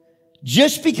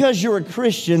Just because you're a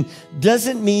Christian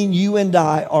doesn't mean you and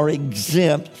I are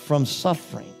exempt from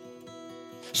suffering.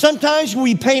 Sometimes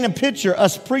we paint a picture,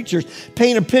 us preachers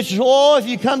paint a picture. Oh, if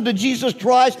you come to Jesus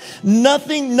Christ,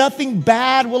 nothing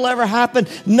bad will ever happen.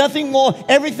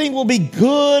 Everything will be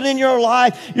good in your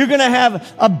life. You're going to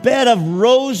have a bed of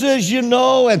roses,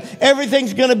 and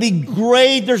everything's going to be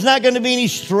great. There's not going to be any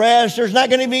stress. There's not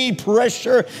going to be any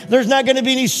pressure. There's not going to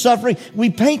be any suffering. We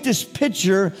paint this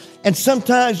picture, and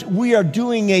sometimes we are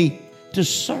doing a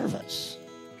disservice.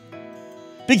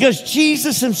 Because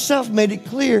Jesus himself made it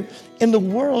clear, in the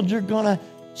world, you're going to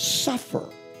suffer.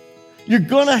 You're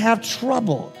going to have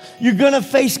trouble. You're going to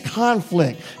face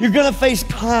conflict. You're going to face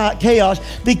chaos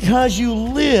because you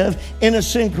live in a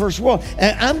sin-cursed world.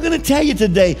 And I'm going to tell you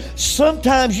today,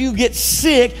 sometimes you get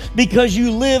sick because you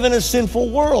live in a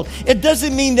sinful world. It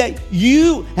doesn't mean that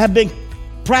you have been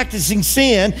practicing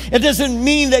sin. It doesn't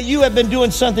mean that you have been doing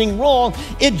something wrong.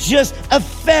 It just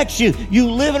affects you.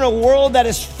 You live in a world that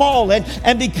is fallen,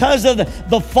 and because of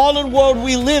the fallen world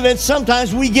we live in,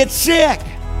 sometimes we get sick.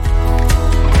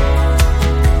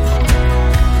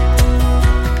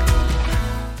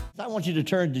 I want you to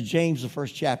turn to James, the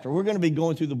first chapter. We're going to be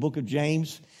going through the book of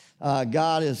James.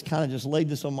 God has kind of just laid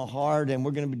this on my heart, and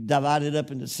we're going to be divided up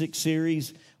into 6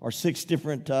 series, or 6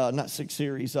 different, not 6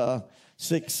 series,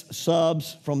 6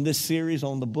 subs from this series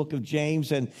on the book of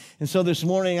James. And so this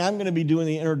morning, I'm going to be doing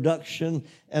the introduction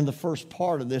and the first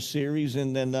part of this series.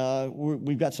 And then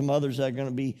we've got some others that are going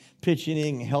to be pitching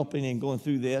in and helping and going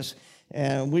through this.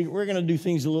 And we're going to do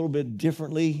things a little bit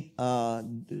differently. We're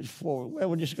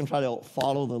just going to try to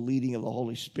follow the leading of the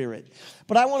Holy Spirit.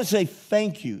 But I want to say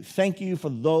thank you. Thank you for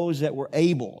those that were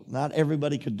able. Not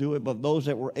everybody could do it, but those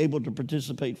that were able to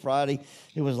participate Friday.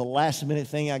 It was a last-minute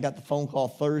thing. I got the phone call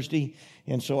Thursday.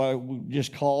 And so I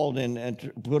just called and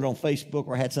put it on Facebook,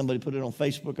 or had somebody put it on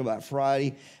Facebook about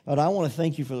Friday. But I want to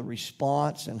thank you for the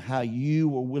response and how you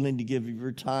were willing to give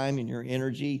your time and your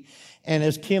energy. And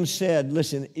as Kim said,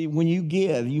 listen, when you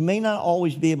give, you may not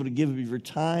always be able to give of your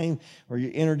time or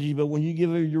your energy, but when you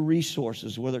give of your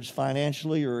resources, whether it's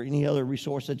financially or any other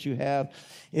resource that you have,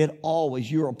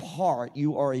 you are a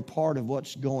part of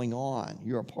what's going on.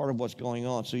 You're a part of what's going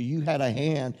on. So you had a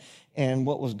hand in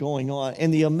what was going on.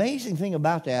 And the amazing thing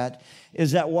about that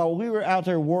is that while we were out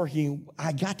there working,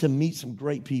 I got to meet some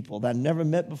great people that I'd never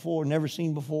met before, never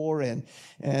seen before. And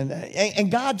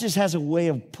God just has a way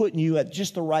of putting you at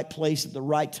just the right place at the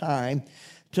right time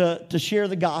to share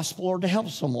the gospel or to help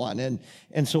someone.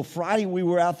 And so Friday we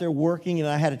were out there working, and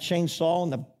I had a chainsaw,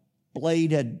 and the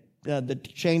blade the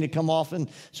chain had come off, and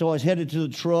so I was headed to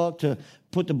the truck to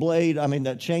put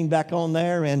the chain back on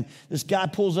there, and this guy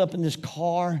pulls up in this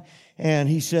car, and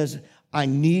he says, "I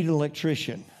need an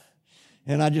electrician."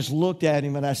 And I just looked at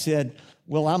him, and I said,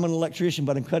 "Well, I'm an electrician,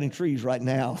 but I'm cutting trees right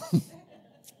now."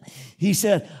 He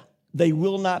said, "They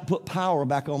will not put power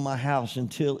back on my house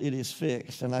until it is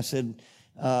fixed." And I said,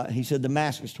 he said, "The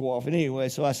mask is tore off." And anyway,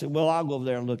 so I said, "Well, I'll go over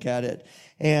there and look at it."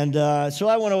 And so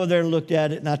I went over there and looked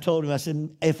at it, and I told him, I said,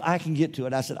 "If I can get to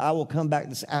it," I said, "I will come back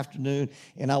this afternoon,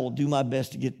 and I will do my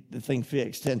best to get the thing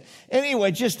fixed." And anyway,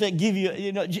 just to give you,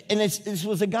 and this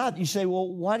was a God. You say, "Well,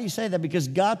 why do you say that?" Because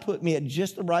God put me at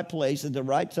just the right place at the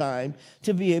right time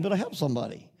to be able to help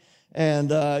somebody. And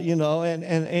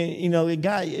the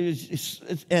guy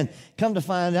and come to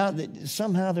find out that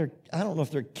somehow I don't know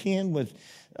if they're kin with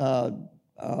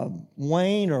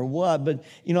Wayne or what, but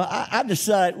I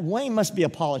decided Wayne must be a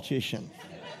politician.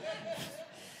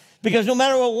 Because no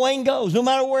matter where Wayne goes, no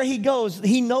matter where he goes,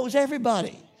 he knows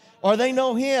everybody, or they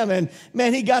know him. And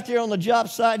man, he got there on the job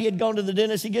site. He had gone to the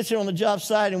dentist. He gets there on the job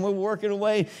site, and we're working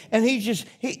away, and he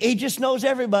just knows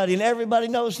everybody, and everybody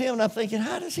knows him. And I'm thinking,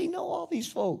 how does he know all these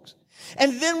folks?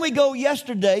 And then we go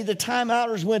yesterday, the Time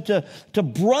Outers went to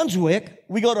Brunswick.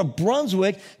 We go to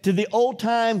Brunswick to the old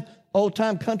time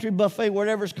country buffet,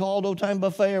 whatever it's called, old time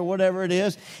buffet or whatever it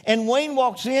is. And Wayne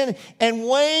walks in, and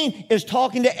Wayne is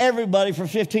talking to everybody for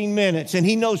 15 minutes. And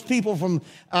he knows people from,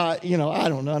 I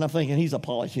don't know. And I'm thinking he's a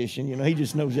politician. He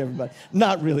just knows everybody.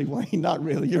 Not really, Wayne, not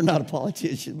really. You're not a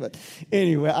politician. But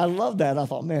anyway, I love that. I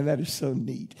thought, man, that is so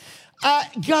neat.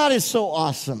 God is so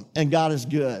awesome, and God is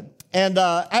good. And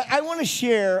I want to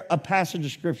share a passage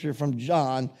of scripture from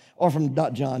James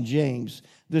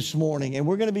this morning. And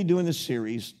we're going to be doing this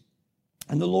series.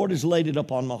 And the Lord has laid it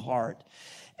up on my heart.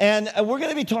 And we're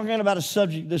going to be talking about a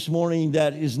subject this morning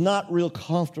that is not real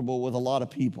comfortable with a lot of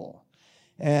people.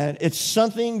 And it's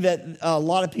something that a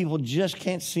lot of people just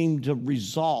can't seem to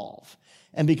resolve.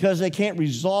 And because they can't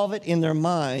resolve it in their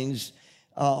minds,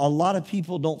 a lot of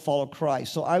people don't follow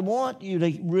Christ. So I want you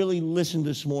to really listen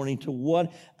this morning to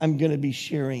what I'm going to be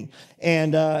sharing.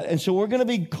 And so we're going to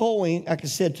be going, like I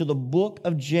said, to the book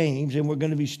of James, and we're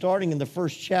going to be starting in the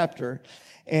first chapter.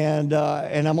 And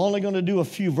I'm only going to do a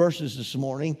few verses this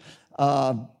morning.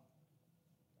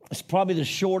 It's probably the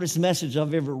shortest message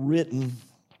I've ever written.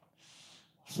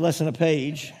 It's less than a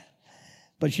page,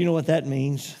 but you know what that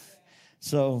means.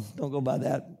 So don't go by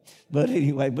that. But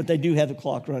anyway, they do have the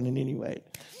clock running anyway.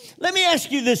 Let me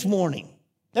ask you this morning.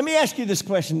 Let me ask you this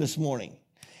question this morning.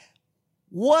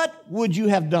 What would you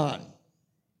have done?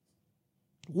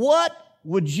 What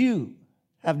would you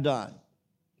have done?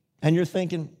 And you're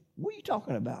thinking, what are you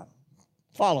talking about?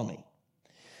 Follow me.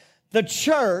 The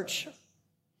church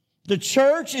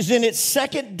is in its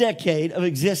second decade of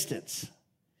existence.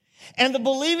 And the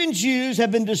believing Jews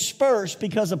have been dispersed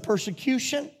because of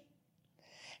persecution.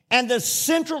 And the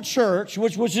central church,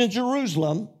 which was in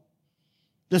Jerusalem,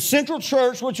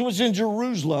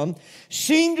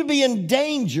 seemed to be in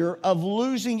danger of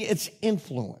losing its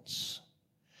influence.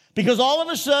 Because all of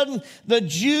a sudden, the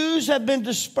Jews have been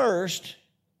dispersed,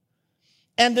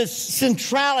 and the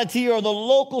centrality or the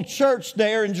local church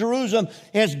there in Jerusalem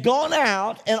has gone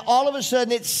out, and all of a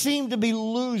sudden it seemed to be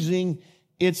losing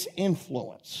its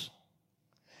influence.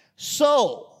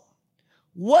 So,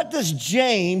 what does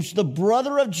James, the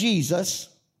brother of Jesus,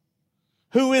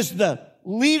 who is the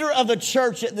leader of the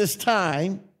church at this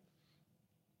time,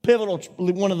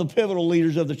 one of the pivotal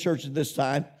leaders of the church at this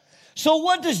time, so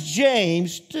what does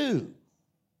James do?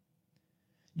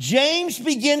 James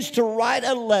begins to write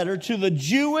a letter to the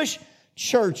Jewish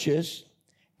churches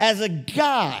as a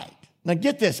guide. Now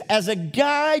get this, as a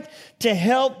guide to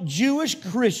help Jewish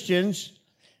Christians.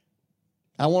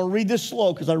 I want to read this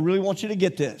slow because I really want you to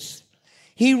get this.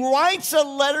 He writes a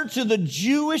letter to the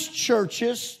Jewish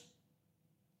churches.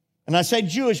 And I say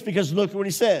Jewish because look what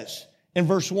he says in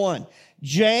verse 1.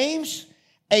 James,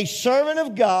 a servant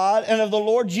of God and of the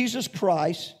Lord Jesus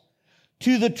Christ,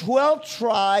 to the 12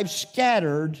 tribes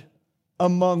scattered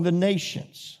among the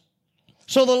nations.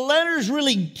 So the letter is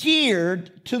really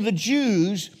geared to the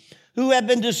Jews who have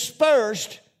been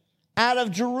dispersed out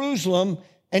of Jerusalem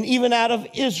and even out of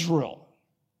Israel.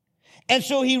 And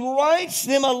so he writes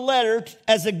them a letter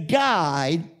as a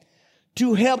guide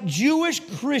to help Jewish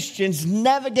Christians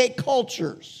navigate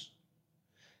cultures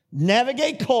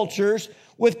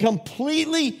with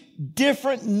completely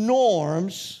different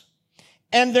norms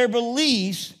and their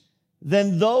beliefs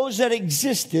than those that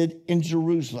existed in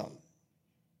Jerusalem.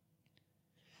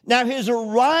 Now, his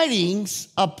writings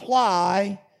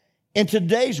apply in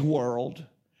today's world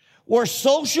where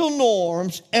social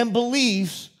norms and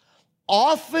beliefs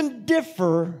often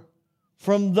differ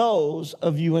from those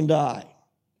of you and I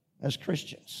as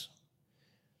Christians.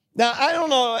 Now, I don't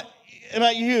know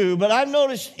about you, but I've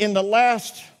noticed in the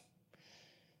last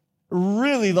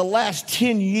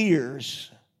 10 years,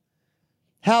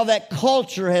 how that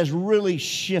culture has really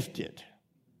shifted.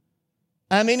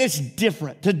 I mean, it's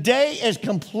different. Today is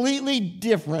completely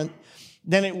different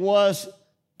than it was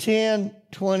 10,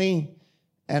 20,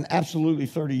 and absolutely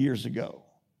 30 years ago.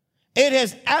 It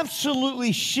has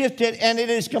absolutely shifted, and it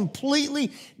is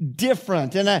completely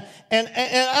different. And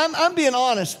I'm being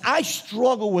honest, I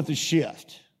struggle with the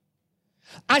shift.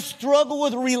 I struggle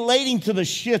with relating to the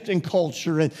shift in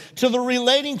culture and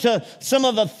relating to some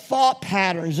of the thought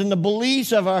patterns and the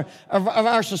beliefs of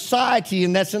our society,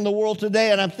 and that's in the world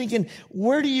today. And I'm thinking,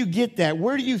 where do you get that?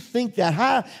 Where do you think that?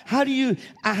 How do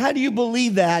you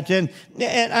believe that? And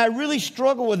I really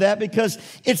struggle with that because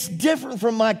it's different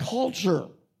from my culture.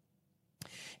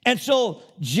 And so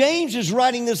James is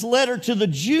writing this letter to the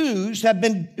Jews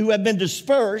who have been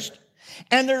dispersed,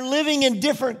 and they're living in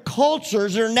different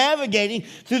cultures. They're navigating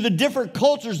through the different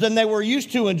cultures than they were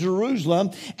used to in Jerusalem,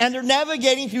 and they're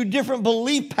navigating through different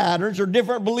belief patterns or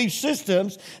different belief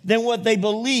systems than what they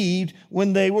believed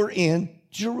when they were in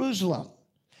Jerusalem.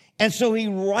 And so he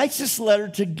writes this letter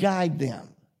to guide them.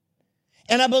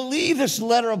 And I believe this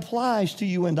letter applies to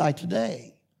you and I today.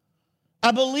 I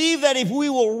believe that if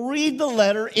we will read the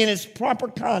letter in its proper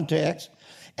context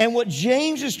and what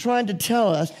James is trying to tell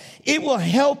us, it will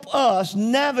help us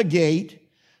navigate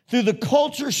through the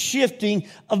culture shifting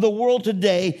of the world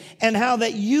today and how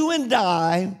that you and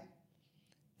I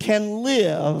can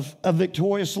live a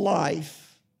victorious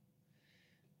life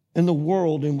in the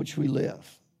world in which we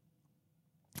live.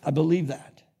 I believe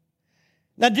that.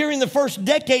 Now, during the first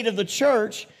decade of the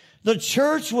church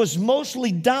was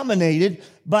mostly dominated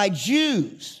by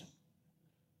Jews.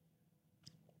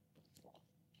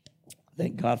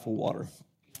 Thank God for water.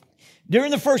 During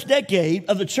the first decade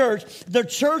of the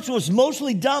church was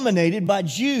mostly dominated by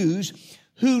Jews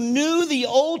who knew the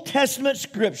Old Testament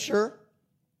scripture,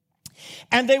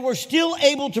 and they were still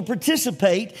able to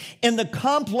participate in the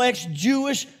complex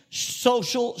Jewish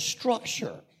social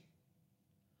structure.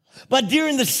 But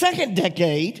during the second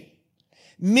decade,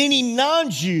 many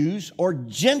non-Jews or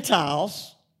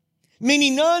Gentiles,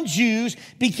 many non-Jews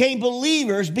became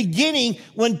believers beginning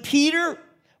when Peter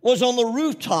was on the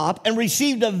rooftop and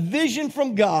received a vision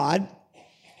from God,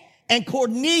 and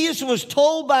Cornelius was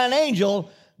told by an angel,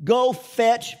 go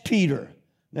fetch Peter.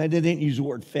 Now, they didn't use the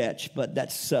word fetch, but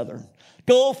that's Southern.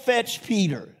 Go fetch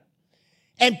Peter.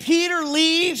 And Peter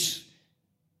leaves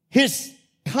his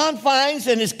confines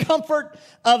and his comfort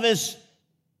of his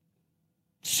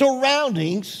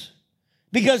surroundings,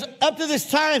 because up to this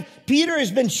time, Peter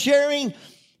has been sharing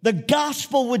the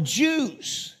gospel with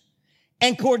Jews.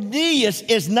 And Cornelius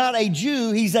is not a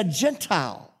Jew, he's a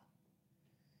Gentile.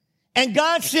 And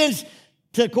God sends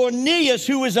to Cornelius,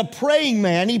 who is a praying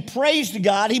man. He prays to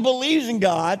God, he believes in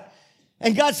God.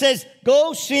 And God says,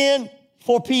 go send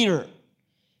for Peter.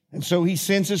 And so he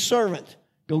sends his servant,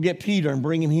 go get Peter and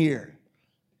bring him here.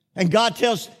 And God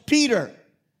tells Peter,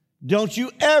 don't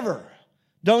you ever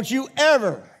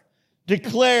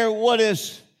declare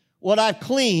what I've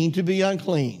cleaned to be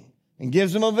unclean. And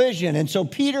gives him a vision. And so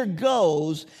Peter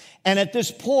goes, and at this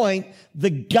point,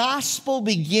 the gospel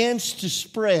begins to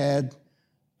spread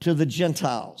to the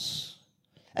Gentiles.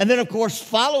 And then, of course,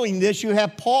 following this, you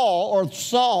have Paul or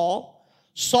Saul,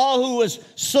 who was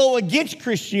so against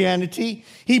Christianity,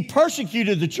 he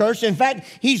persecuted the church. In fact,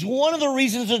 he's one of the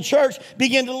reasons the church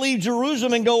began to leave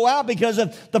Jerusalem and go out, because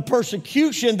of the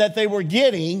persecution that they were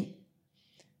getting.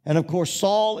 And of course,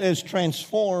 Saul is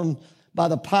transformed by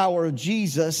the power of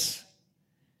Jesus,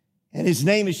 and his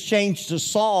name is changed to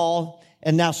Saul,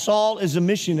 and now Saul is a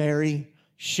missionary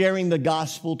sharing the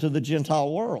gospel to the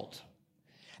Gentile world.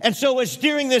 And so it's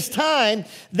during this time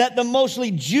that the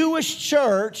mostly Jewish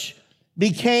church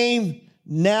became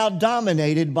now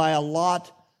dominated by a lot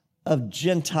of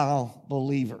Gentile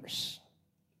believers.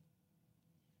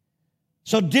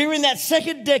 So during that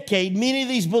second decade, many of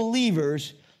these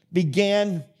believers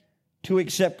began to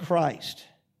accept Christ.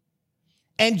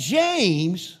 And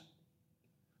James,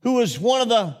 who was one of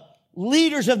the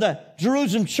leaders of the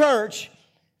Jerusalem church,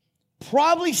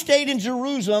 probably stayed in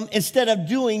Jerusalem instead of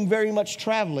doing very much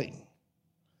traveling.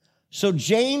 So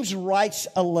James writes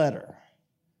a letter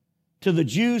to the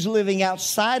Jews living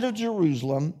outside of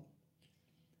Jerusalem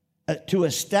to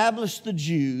establish the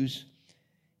Jews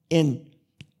in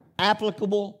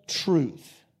applicable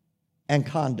truth and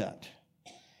conduct,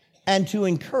 and to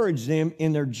encourage them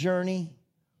in their journey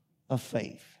of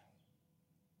faith.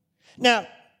 Now,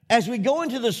 as we go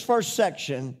into this first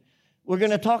section, we're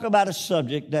going to talk about a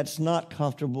subject that's not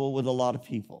comfortable with a lot of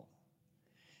people.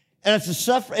 And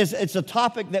it's a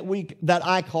topic that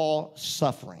I call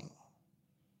suffering.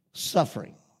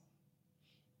 Suffering.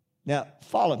 Now,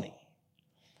 follow me.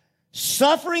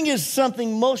 Suffering is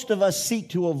something most of us seek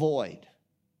to avoid.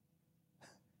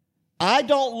 I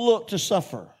don't look to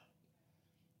suffer.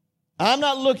 I am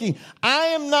not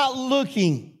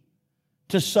looking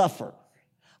to suffer.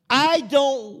 I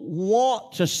don't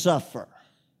want to suffer.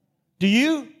 Do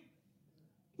you?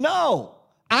 No.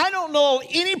 I don't know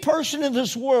any person in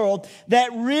this world that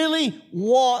really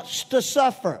wants to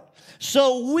suffer.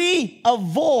 So we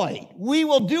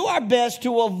will do our best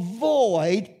to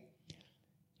avoid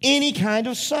any kind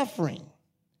of suffering.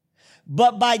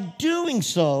 But by doing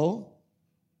so,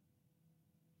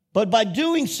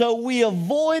 we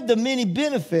avoid the many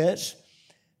benefits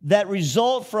that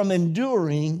result from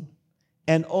enduring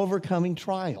and overcoming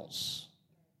trials.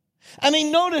 I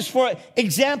mean, notice, for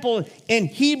example, in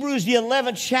Hebrews, the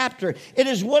 11th chapter, it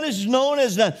is what is known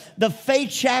as the faith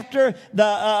chapter,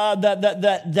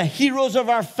 the heroes of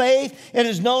our faith. It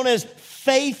is known as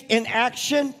faith in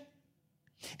action.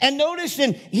 And notice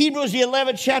in Hebrews, the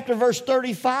 11th chapter, verse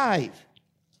 35,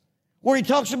 where he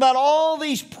talks about all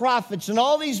these prophets and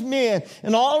all these men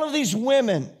and all of these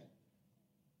women.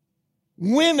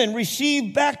 Women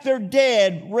received back their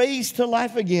dead, raised to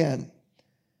life again.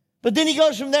 But then he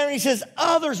goes from there and he says,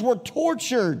 others were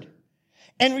tortured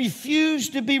and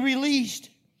refused to be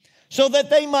released so that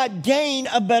they might gain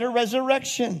a better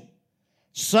resurrection.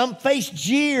 Some faced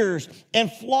jeers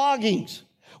and floggings,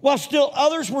 while still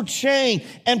others were chained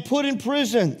and put in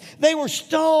prison. They were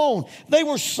stoned. They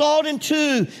were sawed in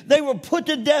two. They were put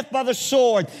to death by the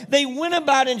sword. They went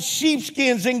about in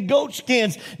sheepskins and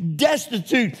goatskins,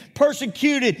 destitute,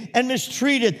 persecuted, and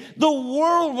mistreated. The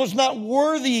world was not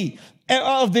worthy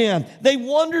of them. They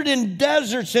wandered in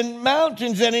deserts and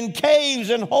mountains and in caves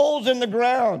and holes in the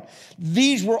ground.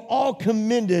 These were all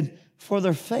commended for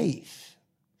their faith.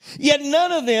 Yet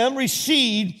none of them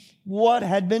received what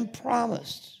had been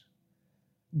promised.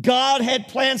 God had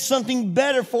planned something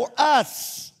better for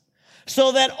us,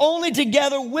 so that only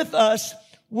together with us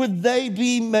would they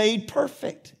be made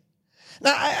perfect.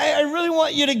 Now, I really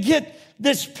want you to get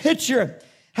this picture,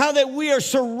 how that we are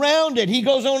surrounded. He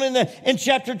goes on in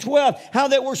chapter 12, how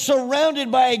that we're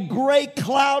surrounded by a great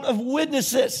cloud of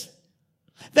witnesses,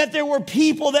 that there were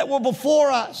people that were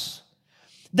before us,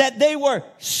 that they were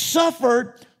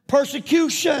suffered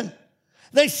persecution.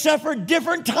 They suffered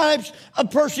different types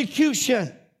of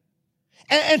persecution.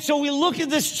 And so we look at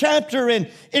this chapter,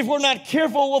 and if we're not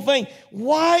careful, we'll think,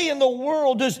 why in the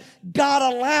world does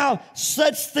God allow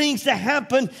such things to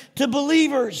happen to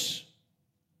believers?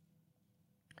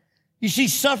 You see,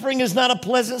 suffering is not a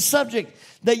pleasant subject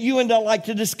that you and I like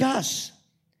to discuss.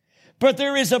 But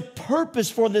there is a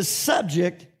purpose for this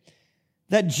subject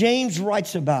that James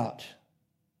writes about.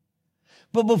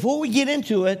 But before we get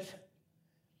into it,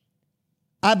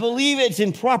 I believe it's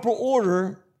in proper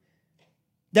order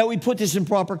that we put this in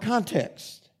proper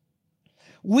context.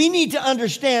 We need to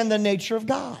understand the nature of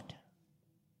God.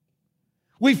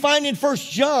 We find in 1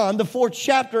 John, the 4th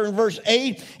chapter, in verse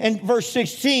 8 and verse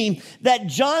 16, that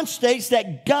John states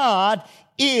that God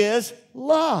is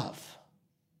love.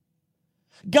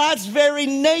 God's very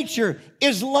nature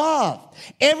is love.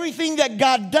 Everything that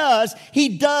God does,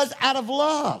 he does out of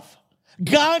love.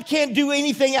 God can't do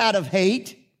anything out of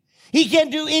hate. He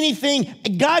can't do anything.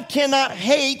 God cannot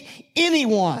hate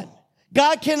anyone.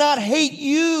 God cannot hate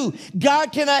you.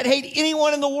 God cannot hate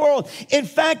anyone in the world. In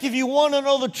fact, if you want to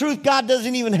know the truth, God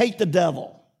doesn't even hate the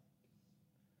devil.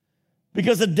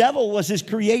 Because the devil was his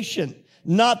creation.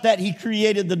 Not that he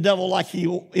created the devil like he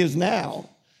is now.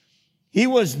 He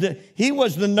was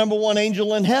the number one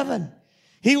angel in heaven.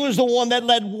 He was the one that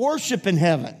led worship in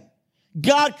heaven.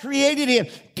 God created him.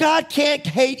 God can't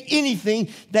hate anything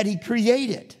that he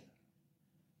created.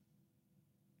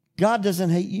 God doesn't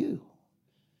hate you.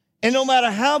 And no matter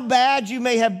how bad you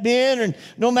may have been, or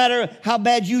no matter how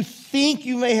bad you think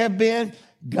you may have been,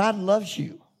 God loves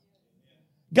you.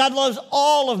 God loves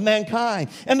all of mankind.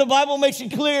 And the Bible makes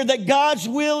it clear that God's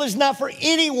will is not for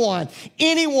anyone.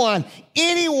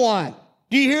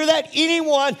 Do you hear that?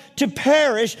 Anyone to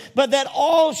perish, but that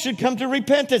all should come to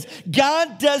repentance.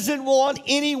 God doesn't want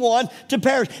anyone to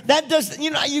perish. That doesn't,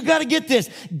 you got to get this.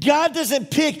 God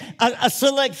doesn't pick a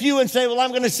select few and say, well, I'm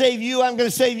going to save you. I'm going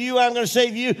to save you. I'm going to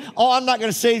save you. Oh, I'm not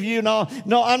going to save you. No,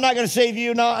 I'm not going to save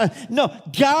you. No,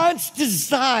 God's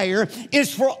desire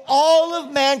is for all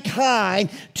of mankind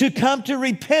to come to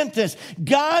repentance.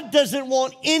 God doesn't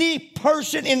want any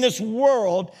person in this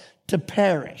world to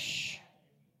perish.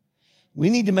 We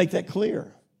need to make that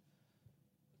clear.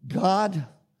 God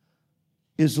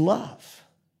is love.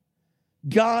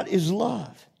 God is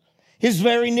love. His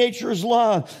very nature is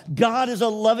love. God is a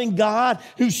loving God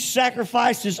who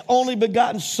sacrificed his only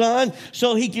begotten Son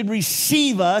so he could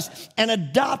receive us and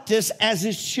adopt us as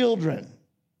his children.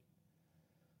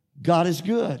 God is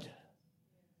good.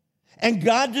 And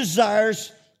God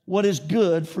desires what is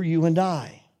good for you and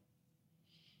I.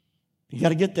 You got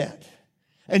to get that.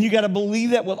 And you got to believe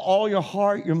that with all your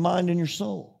heart, your mind, and your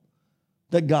soul,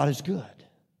 that God is good.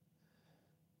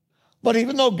 But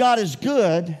even though God is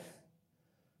good,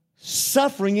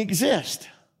 suffering exists.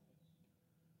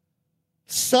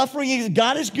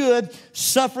 God is good,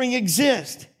 suffering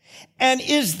exists, and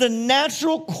is the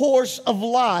natural course of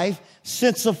life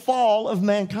since the fall of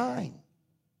mankind.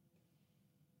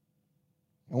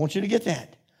 I want you to get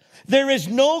that. There is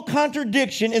no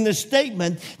contradiction in the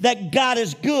statement that God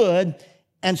is good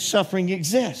and suffering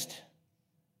exists.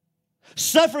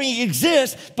 Suffering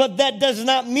exists, but that does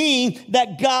not mean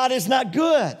that God is not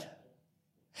good.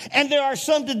 And there are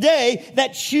some today that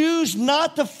choose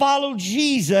not to follow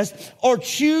Jesus or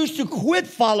choose to quit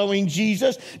following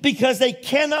Jesus because they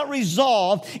cannot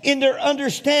resolve in their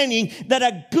understanding that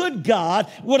a good God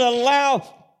would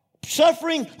allow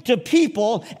suffering to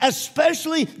people,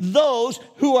 especially those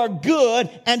who are good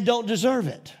and don't deserve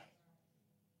it.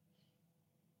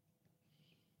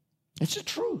 It's the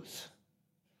truth.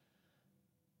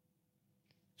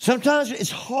 Sometimes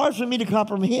it's hard for me to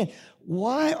comprehend.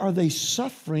 Why are they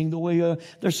suffering the way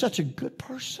they're such a good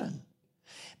person?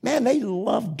 Man, they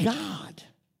love God.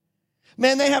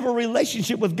 Man, they have a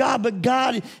relationship with God, but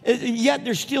yet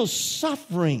they're still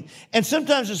suffering. And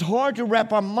sometimes it's hard to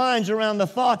wrap our minds around the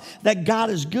thought that God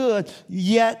is good,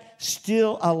 yet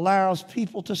still allows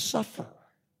people to suffer.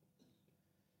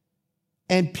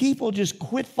 And people just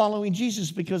quit following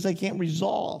Jesus because they can't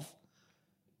resolve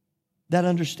that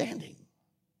understanding.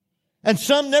 And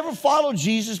some never follow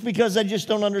Jesus because they just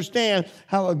don't understand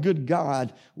how a good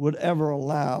God would ever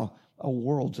allow a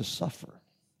world to suffer.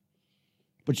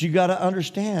 But you got to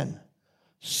understand,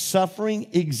 suffering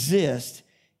exists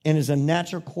and is a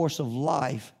natural course of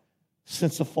life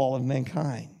since the fall of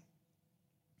mankind.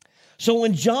 So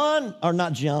when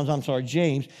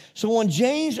James. So when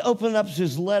James opened up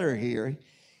his letter here,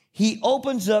 he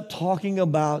opens up talking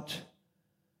about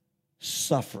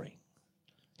suffering.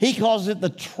 He calls it the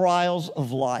trials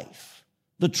of life.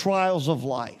 The trials of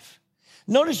life.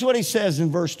 Notice what he says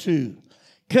in verse 2.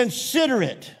 Consider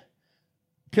it,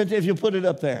 if you put it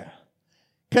up there.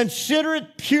 Consider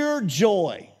it pure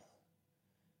joy.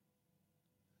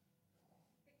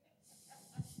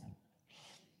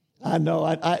 I know,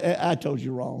 I told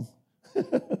you wrong.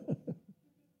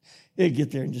 It'll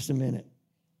get there in just a minute.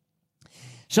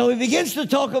 So he begins to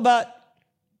talk about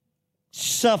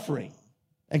suffering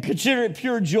and consider it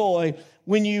pure joy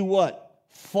when you what?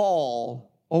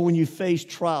 Fall or when you face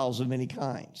trials of many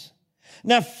kinds.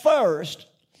 Now first,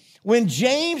 when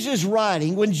James is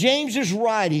writing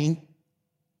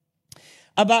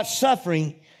about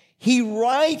suffering, he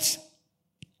writes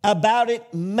about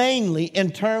it mainly in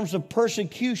terms of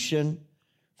persecution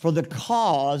for the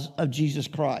cause of Jesus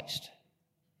Christ.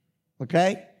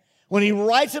 Okay? When he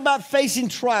writes about facing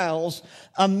trials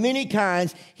of many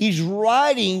kinds, he's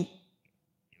writing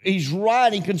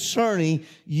concerning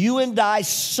you and I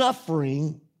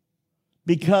suffering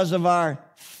because of our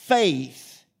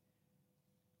faith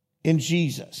in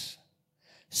Jesus.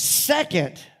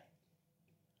 Second,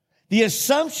 the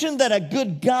assumption that a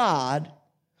good God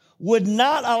would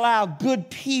not allow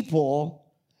good people,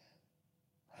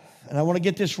 and I want to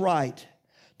get this right,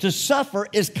 to suffer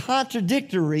is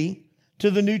contradictory to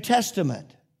the New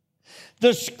Testament.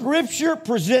 The Scripture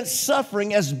presents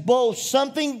suffering as both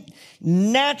something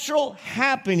natural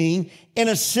happening in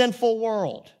a sinful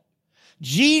world.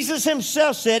 Jesus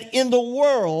himself said, in the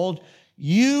world,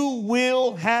 you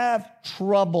will have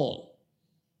trouble.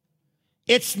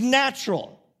 It's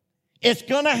natural. It's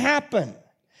going to happen.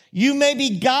 You may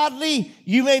be godly,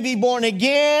 you may be born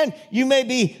again, you may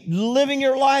be living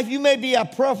your life, you may be a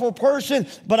prayerful person,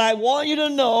 but I want you to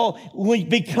know,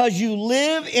 because you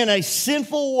live in a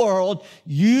sinful world,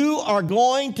 you are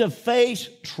going to face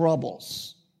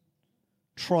troubles,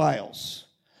 trials.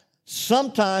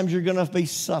 Sometimes you're going to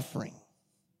face suffering.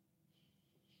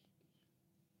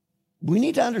 We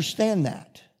need to understand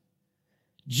that.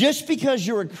 Just because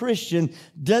you're a Christian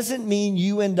doesn't mean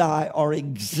you and I are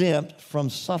exempt from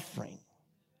suffering.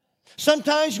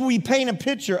 Sometimes we paint a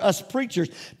picture, us preachers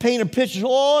paint a picture.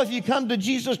 Oh, if you come to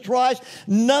Jesus Christ,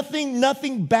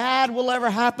 nothing bad will ever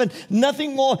happen.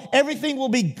 Everything will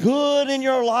be good in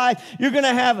your life. You're going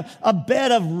to have a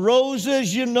bed of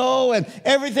roses, and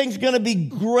everything's going to be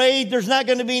great. There's not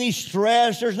going to be any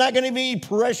stress. There's not going to be any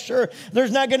pressure.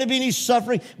 There's not going to be any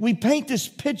suffering. We paint this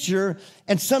picture,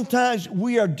 and sometimes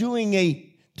we are doing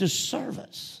a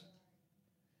disservice.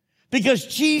 Because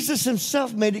Jesus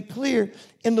himself made it clear,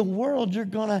 in the world you're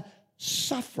going to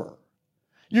suffer.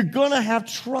 You're going to have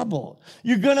trouble.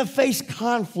 You're going to face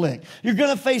conflict. You're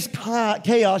going to face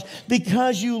chaos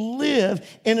because you live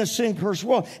in a sin-cursed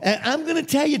world. And I'm going to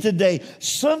tell you today,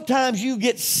 sometimes you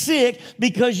get sick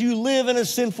because you live in a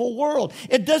sinful world.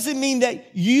 It doesn't mean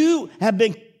that you have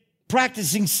been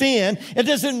practicing sin. It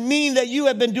doesn't mean that you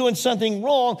have been doing something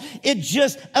wrong. It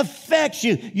just affects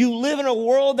you. You live in a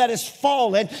world that is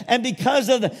fallen, and because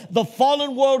of the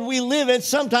fallen world we live in,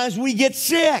 sometimes we get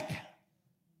sick.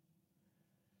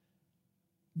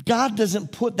 God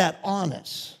doesn't put that on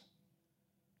us.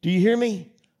 Do you hear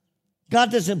me? God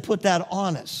doesn't put that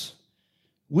on us.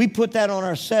 We put that on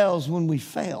ourselves when we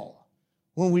fail,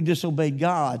 when we disobey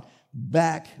God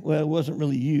it wasn't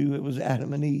really you, it was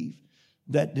Adam and Eve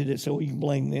that did it, so we can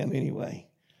blame them anyway.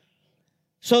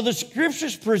 So the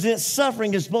Scriptures present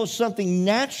suffering as both something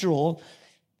natural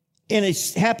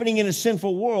happening in a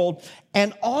sinful world,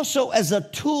 and also as a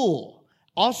tool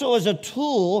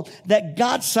that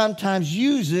God sometimes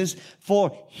uses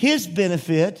for his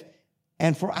benefit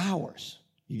and for ours.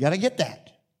 You got to get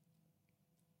that.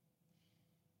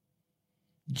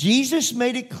 Jesus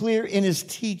made it clear in his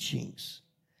teachings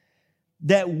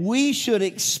that we should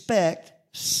expect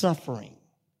suffering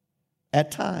at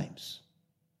times.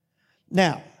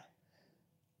 Now,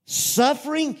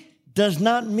 suffering does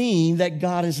not mean that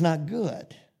God is not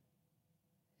good.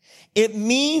 It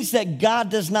means that God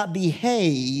does not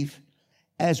behave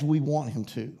as we want him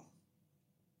to.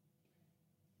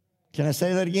 Can I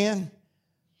say that again?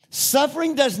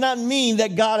 Suffering does not mean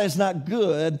that God is not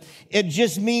good. It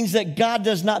just means that God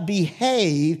does not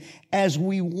behave as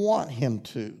we want him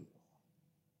to.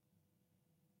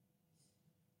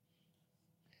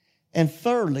 And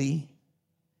thirdly,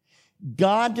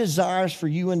 God desires for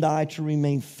you and I to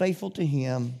remain faithful to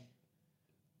Him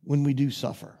when we do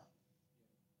suffer.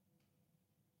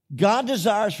 God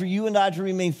desires for you and I to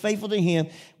remain faithful to Him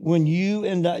when you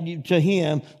and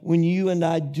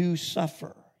I do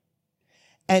suffer.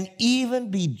 And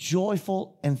even be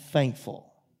joyful and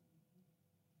thankful.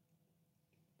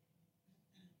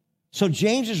 So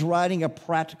James is writing a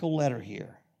practical letter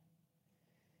here.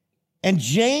 And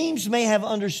James may have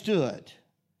understood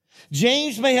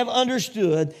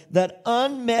that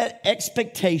unmet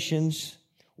expectations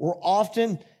were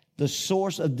often the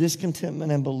source of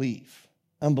discontentment and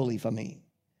unbelief,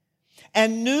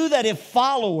 and knew that if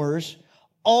followers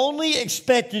only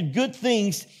expected good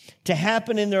things to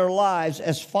happen in their lives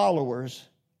as followers,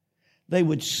 they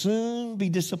would soon be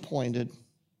disappointed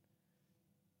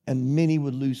and many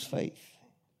would lose faith.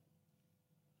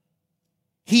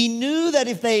 He knew that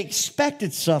if they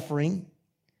expected suffering,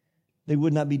 they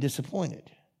would not be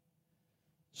disappointed.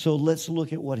 So let's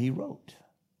look at what he wrote.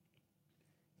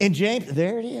 In James,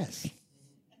 there it is.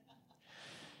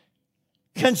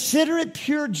 Consider it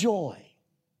pure joy.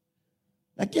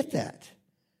 Now get that.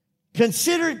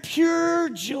 Consider it pure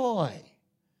joy.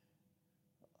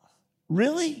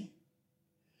 Really?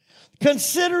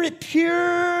 Consider it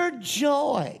pure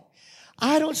joy.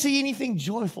 I don't see anything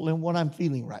joyful in what I'm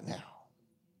feeling right now.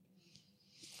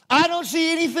 I don't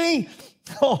see anything,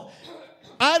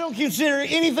 I don't consider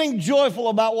anything joyful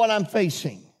about what I'm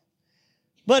facing.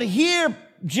 But here,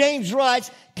 James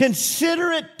writes,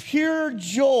 consider it pure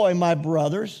joy, my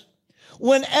brothers,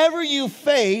 whenever you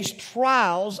face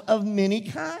trials of many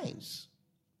kinds.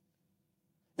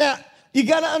 Now, you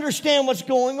got to understand what's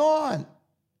going on.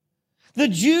 The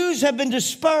Jews have been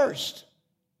dispersed.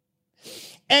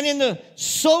 And in the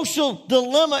social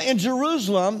dilemma in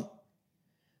Jerusalem,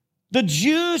 the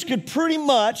Jews could pretty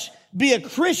much be a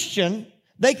Christian.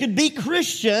 They could be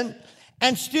Christian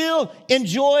and still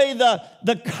enjoy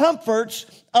the comforts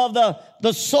of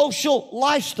the social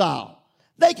lifestyle.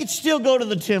 They could still go to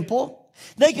the temple.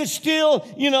 They could still,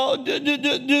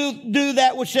 do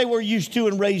that which they were used to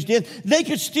and raised in. They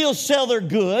could still sell their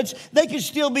goods. They could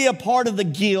still be a part of the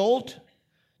guild.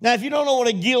 Now, if you don't know what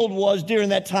a guild was during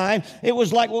that time, it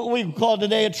was like what we call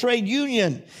today a trade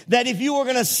union. That if you were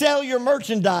going to sell your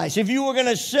merchandise, if you were going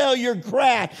to sell your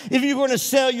craft, if you were going to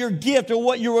sell your gift or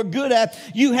what you were good at,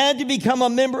 you had to become a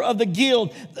member of the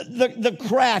guild, the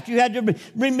craft. You had to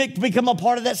become a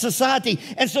part of that society.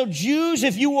 And so Jews,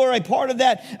 if you were a part of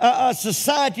that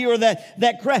society or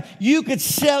that craft, you could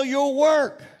sell your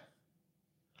work.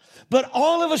 But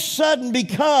all of a sudden,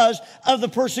 because of the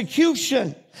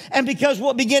persecution and because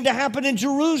what began to happen in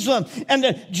Jerusalem and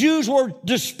the Jews were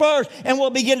dispersed and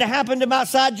what began to happen to them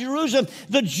outside Jerusalem,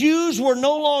 the Jews were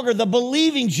no longer the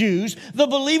believing Jews. The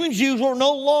believing Jews were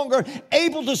no longer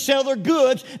able to sell their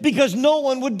goods because no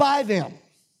one would buy them.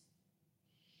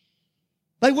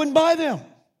 They wouldn't buy them.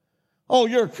 Oh,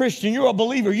 you're a Christian. You're a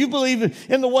believer. You believe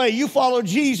in the way. You follow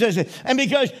Jesus. And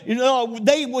because,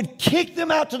 they would kick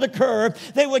them out to the curb.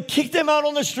 They would kick them out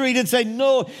on the street and say,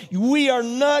 no, we are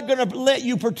not going to let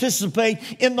you participate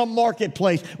in the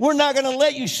marketplace. We're not going to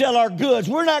let you sell our goods.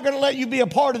 We're not going to let you be a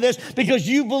part of this because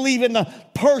you believe in the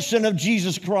person of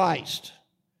Jesus Christ.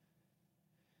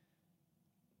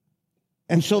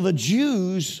 And so the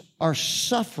Jews are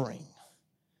suffering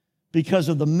because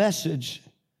of the message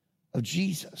of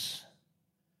Jesus.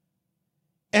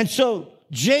 And so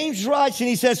James writes and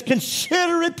he says,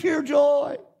 consider it pure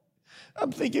joy.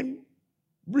 I'm thinking,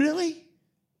 really?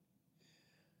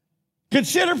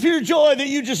 Consider pure joy that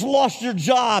you just lost your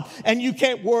job and you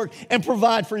can't work and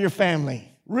provide for your family.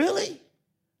 Really?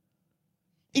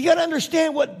 You got to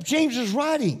understand what James is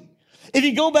writing. If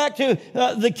you go back to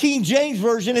the King James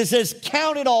Version, it says,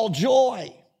 count it all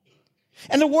joy.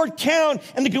 And the word count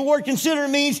and the word consider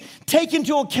means take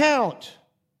into account.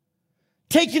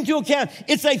 Take into account.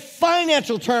 It's a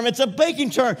financial term. It's a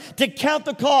banking term to count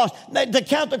the cost. To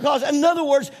count the cost. In other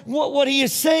words, what he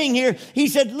is saying here, he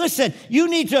said, listen, you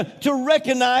need to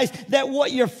recognize that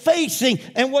what you're facing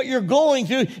and what you're going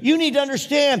through, you need to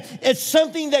understand it's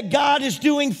something that God is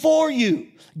doing for you.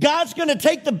 God's going to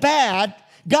take the bad.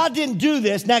 God didn't do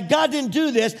this. Now, God didn't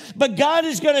do this, but God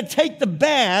is going to take the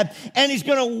bad and he's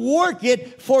going to work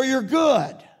it for your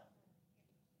good.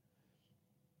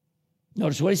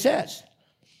 Notice what he says.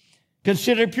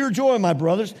 Consider it pure joy, my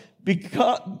brothers,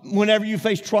 because whenever you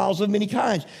face trials of many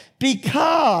kinds,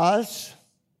 because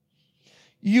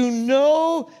you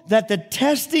know that the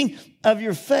testing of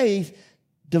your faith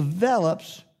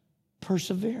develops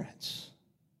perseverance.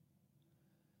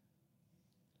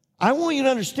 I want you to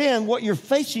understand what you're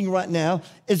facing right now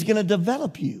is going to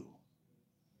develop you.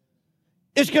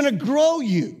 It's going to grow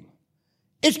you.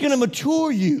 It's going to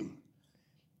mature you.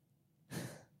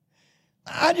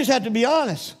 I just have to be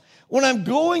honest. When I'm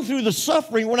going through the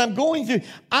suffering, when I'm going through,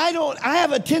 I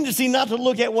have a tendency not to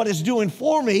look at what it's doing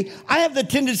for me. I have the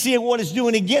tendency of what it's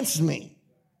doing against me.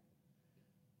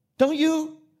 Don't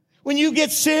you? When you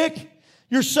get sick,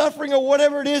 you're suffering or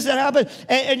whatever it is that happened,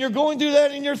 and you're going through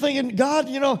that and you're thinking, God,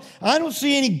 I don't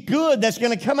see any good that's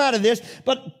going to come out of this.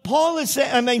 But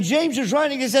James is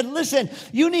writing and said, listen,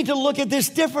 you need to look at this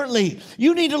differently.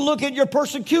 You need to look at your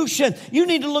persecution. You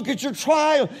need to look at your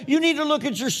trial. You need to look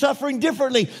at your suffering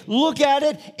differently. Look at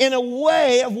it in a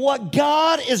way of what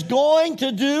God is going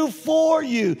to do for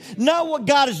you, not what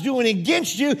God is doing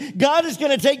against you. God is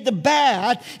going to take the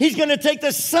bad. He's going to take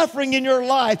the suffering in your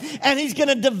life, and he's going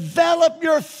to develop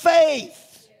your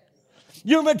faith,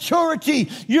 your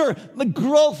maturity, your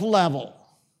growth level.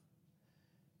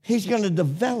 He's going to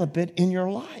develop it in your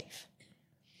life.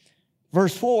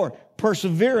 Verse 4,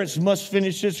 perseverance must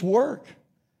finish its work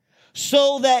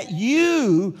so that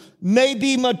you may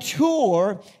be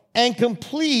mature and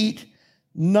complete,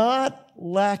 not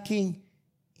lacking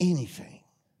anything.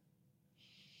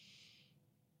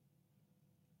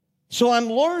 So I'm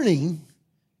learning.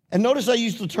 And notice I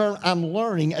use the term I'm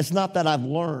learning. It's not that I've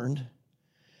learned.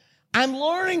 I'm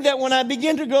learning that when I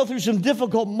begin to go through some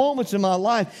difficult moments in my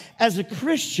life as a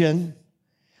Christian,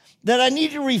 that I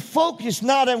need to refocus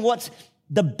not on what's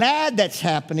the bad that's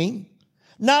happening,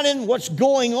 not in what's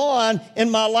going on in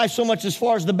my life so much as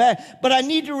far as the bad, but I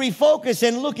need to refocus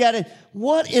and look at it.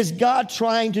 What is God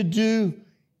trying to do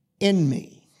in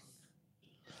me?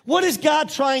 What is God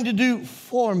trying to do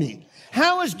for me?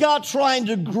 How is God trying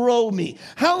to grow me?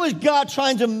 How is God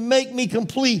trying to make me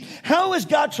complete? How is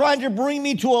God trying to bring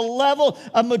me to a level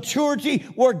of maturity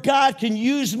where God can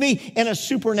use me in a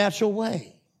supernatural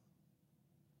way?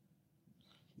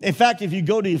 In fact, if you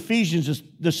go to Ephesians,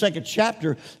 the 2nd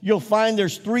chapter, you'll find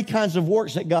there's 3 kinds of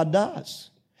works that God does.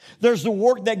 There's the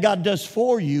work that God does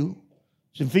for you.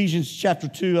 It's Ephesians chapter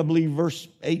 2, I believe, verse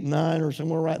 8 and 9 or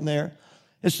somewhere right in there.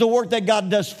 It's the work that God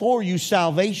does for you,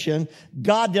 salvation.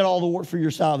 God did all the work for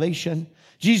your salvation.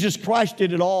 Jesus Christ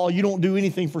did it all. You don't do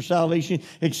anything for salvation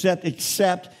except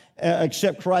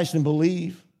accept Christ and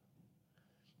believe.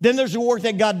 Then there's the work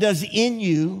that God does in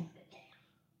you.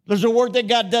 There's a work that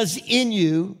God does in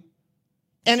you.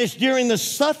 And it's during the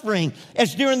suffering,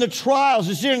 it's during the trials,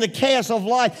 it's during the chaos of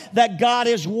life that God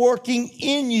is working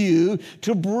in you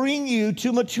to bring you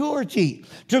to maturity,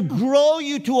 to grow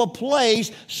you to a place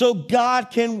so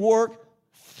God can work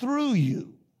through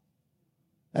you.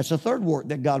 That's the third work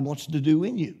that God wants to do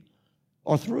in you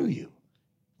or through you,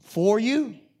 for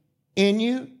you, in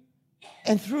you,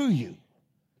 and through you.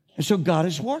 And so God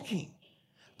is working.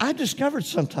 I've discovered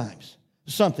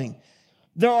something.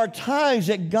 There are times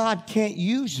that God can't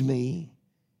use me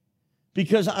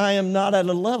because I am not at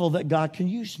a level that God can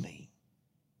use me.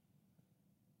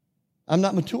 I'm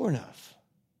not mature enough.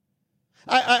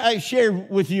 I shared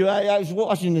with you, I was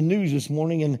watching the news this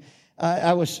morning, and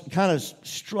I was kind of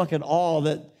struck at awe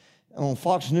that on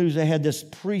Fox News they had this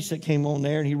priest that came on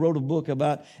there, and he wrote a book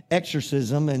about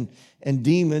exorcism and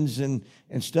demons and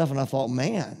stuff. And I thought,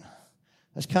 man,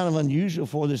 that's kind of unusual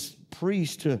for this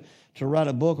priest to write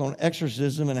a book on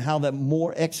exorcism and how that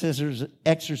more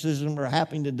exorcism are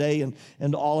happening today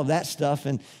and all of that stuff.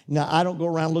 And now I don't go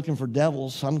around looking for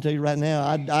devils. I'm going to tell you right now,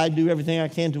 I do everything I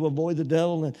can to avoid the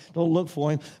devil and don't look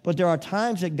for him. But there are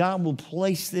times that God will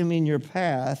place them in your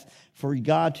path for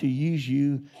God to use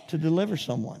you to deliver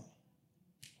someone.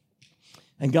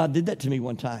 And God did that to me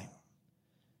one time.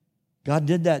 God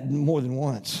did that more than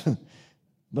once.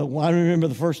 But when I remember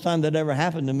the first time that ever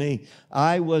happened to me,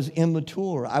 I was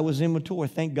immature.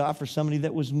 Thank God for somebody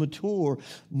that was mature,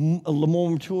 a little more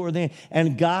mature than.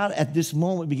 And God at this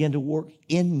moment began to work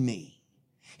in me.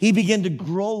 He began to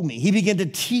grow me. He began to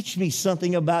teach me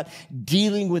something about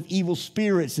dealing with evil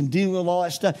spirits and dealing with all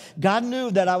that stuff. God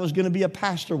knew that I was going to be a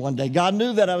pastor one day. God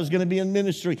knew that I was going to be in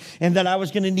ministry and that I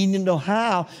was going to need to know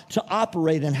how to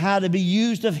operate and how to be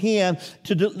used of Him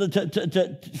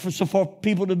for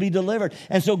people to be delivered.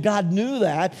 And so God knew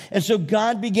that. And so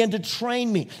God began to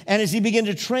train me. And as He began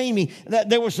to train me,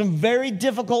 there were some very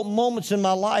difficult moments in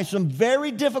my life,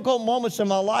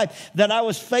 that I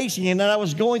was facing and that I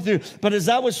was going through. But as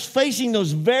I was facing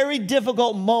those very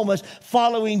difficult moments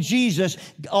following Jesus,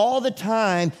 all the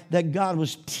time that God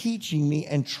was teaching me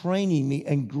and training me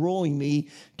and growing me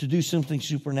to do something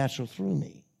supernatural through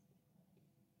me.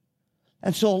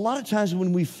 And so a lot of times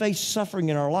when we face suffering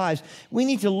in our lives, we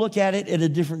need to look at it at a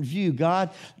different view.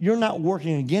 God, you're not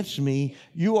working against me.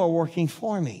 You are working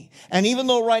for me. And even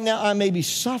though right now I may be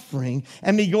suffering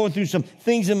and be going through some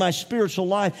things in my spiritual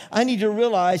life, I need to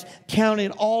realize, count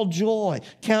it all joy.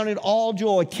 Count it all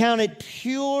joy. Count it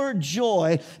pure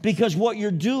joy, because what you're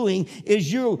doing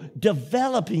is you're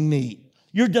developing me.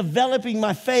 You're developing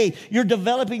my faith. You're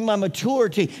developing my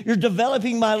maturity. You're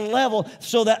developing my level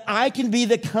so that I can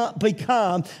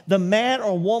become the man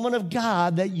or woman of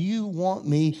God that you want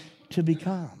me to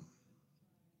become.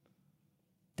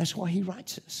 That's why he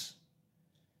writes this.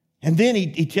 And then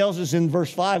he tells us in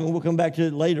verse 5, and we'll come back to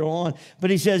it later on,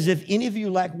 but he says, if any of you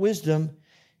lack wisdom,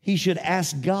 he should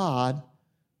ask God,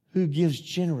 who gives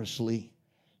generously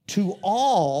to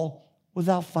all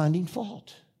without finding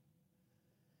fault.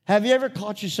 Have you ever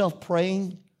caught yourself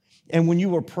praying, and when you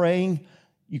were praying,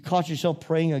 you caught yourself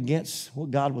praying against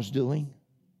what God was doing?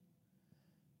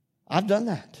 I've done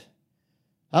that.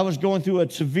 I was going through a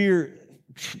severe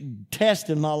test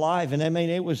in my life, and I mean,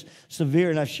 it was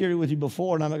severe, and I've shared it with you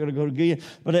before, and I'm not going to go to you,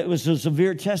 but it was a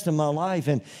severe test in my life,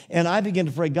 and I began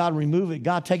to pray, God, remove it.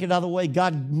 God, take it out of the way.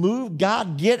 God, move.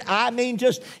 God,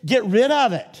 just get rid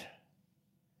of it.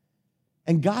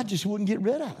 And God just wouldn't get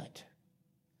rid of it.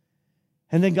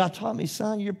 And then God taught me,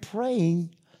 son, you're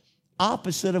praying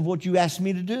opposite of what you asked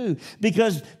me to do.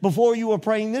 Because before you were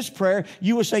praying this prayer,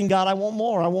 you were saying, God, I want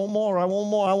more, I want more, I want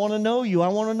more. I want to know you, I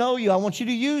want to know you. I want you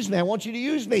to use me, I want you to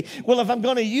use me. Well, if I'm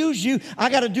going to use you, I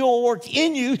got to do a work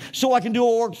in you so I can do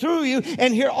a work through you.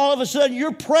 And here all of a sudden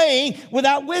you're praying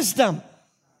without wisdom.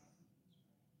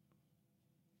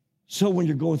 So when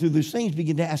you're going through those things,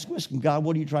 begin to ask wisdom. God,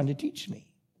 what are you trying to teach me?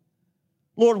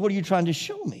 Lord, what are you trying to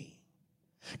show me?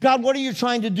 God, what are you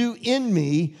trying to do in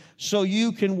me so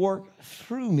you can work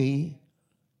through me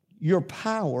your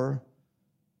power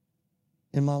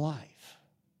in my life?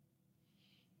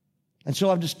 And so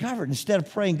I've discovered, instead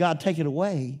of praying, God, take it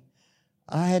away,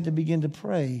 I had to begin to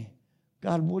pray,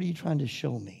 God, what are you trying to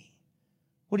show me?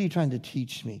 What are you trying to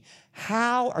teach me?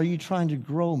 How are you trying to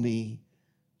grow me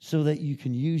so that you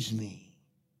can use me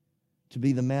to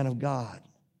be the man of God,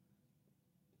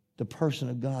 the person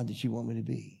of God that you want me to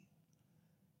be?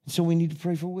 So we need to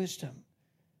pray for wisdom.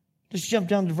 Let's jump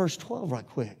down to verse 12 right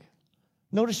quick.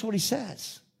 Notice what he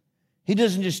says. He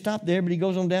doesn't just stop there, but he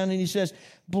goes on down and he says,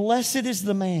 blessed is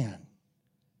the man.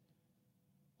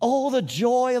 Oh, the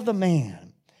joy of the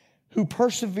man who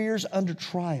perseveres under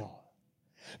trial.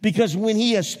 Because when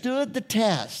he has stood the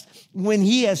test,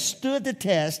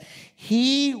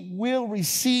 he will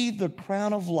receive the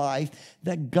crown of life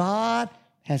that God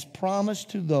has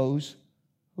promised to those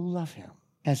who love him.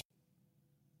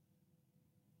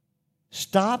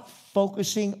 Stop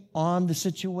focusing on the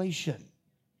situation.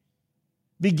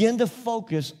 Begin to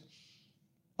focus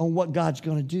on what God's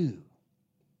going to do.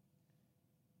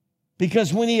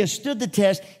 Because when he has stood the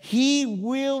test, he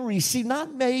will receive,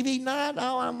 not maybe, not,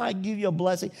 oh, I might give you a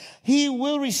blessing. He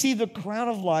will receive the crown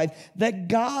of life that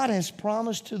God has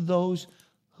promised to those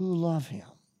who love him.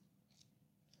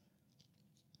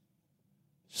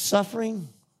 Suffering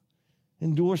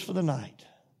endures for the night,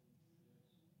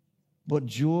 but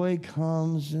joy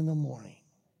comes in the morning.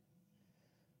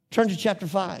 Turn to chapter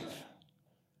 5.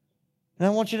 And I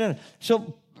want you to know.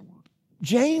 So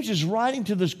James is writing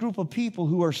to this group of people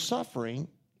who are suffering,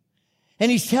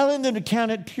 and he's telling them to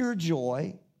count it pure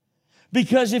joy,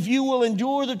 because if you will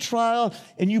endure the trial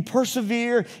and you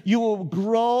persevere, you will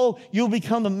grow, you'll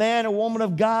become the man or woman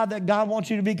of God that God wants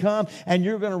you to become, and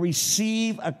you're going to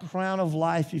receive a crown of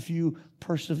life if you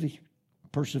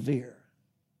persevere.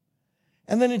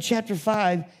 And then in chapter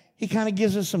 5, he kind of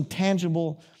gives us some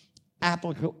tangible,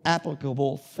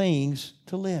 applicable things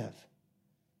to live.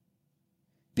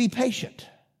 Be patient.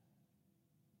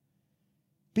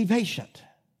 Be patient.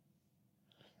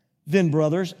 Then,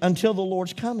 brothers, until the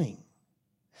Lord's coming.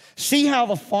 See how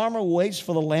the farmer waits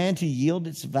for the land to yield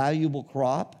its valuable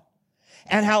crop,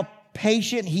 and how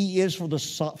patient he is for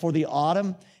the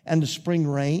autumn and the spring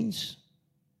rains.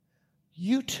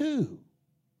 You too,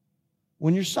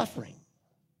 when you're suffering,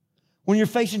 when you're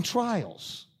facing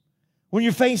trials, when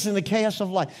you're facing the chaos of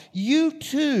life, you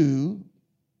too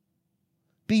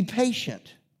be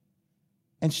patient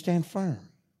and stand firm,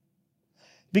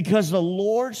 because the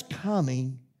Lord's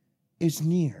coming is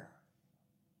near.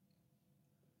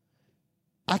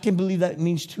 I can believe that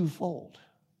means twofold.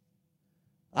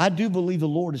 I do believe the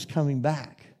Lord is coming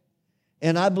back,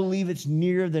 and I believe it's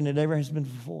nearer than it ever has been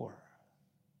before.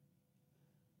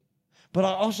 But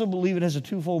I also believe it has a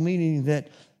twofold meaning, that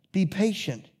be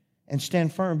patient and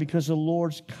stand firm, because the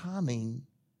Lord's coming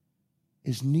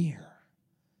is near.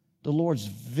 The Lord's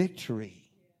victory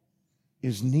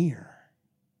is near.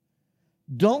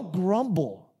 Don't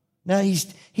grumble. Now,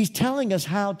 he's telling us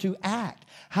how to act,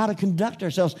 how to conduct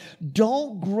ourselves.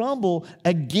 Don't grumble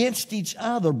against each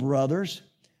other, brothers,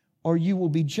 or you will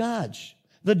be judged.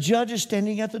 The judge is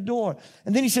standing at the door.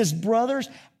 And then he says, brothers,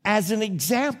 as an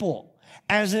example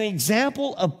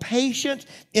of patience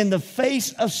in the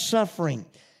face of suffering,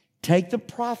 take the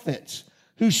prophets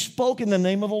who spoke in the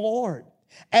name of the Lord.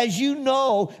 As you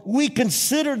know, we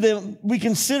consider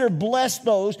blessed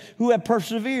those who have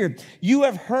persevered. You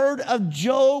have heard of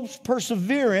Job's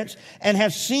perseverance and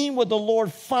have seen what the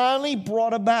Lord finally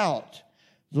brought about.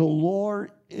 The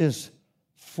Lord is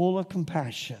full of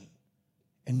compassion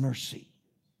and mercy.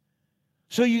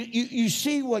 So you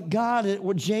see what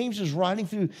James is writing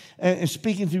through and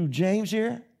speaking through James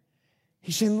here?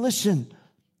 He's saying, listen,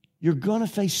 you're going to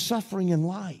face suffering in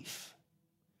life.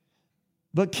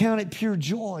 But count it pure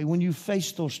joy when you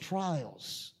face those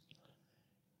trials,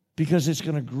 because it's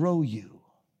going to grow you.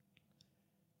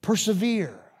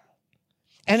 Persevere.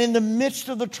 And in the midst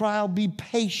of the trial, be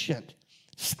patient.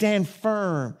 Stand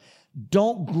firm.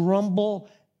 Don't grumble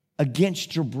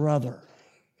against your brother.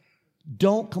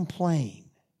 Don't complain.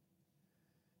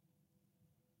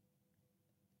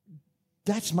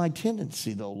 That's my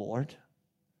tendency, though, Lord.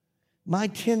 My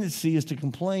tendency is to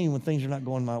complain when things are not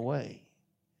going my way.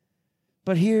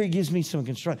 But here he gives me some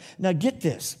construction. Now get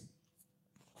this.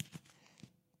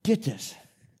 Get this.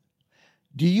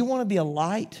 Do you want to be a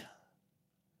light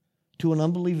to an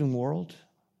unbelieving world?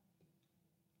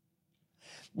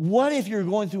 What if you're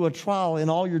going through a trial and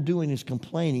all you're doing is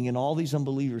complaining and all these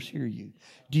unbelievers hear you?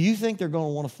 Do you think they're going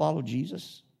to want to follow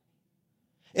Jesus?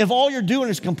 If all you're doing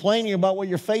is complaining about what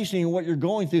you're facing and what you're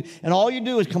going through, and all you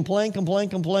do is complain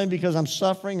because I'm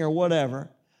suffering or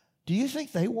whatever, do you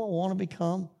think they will want to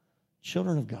become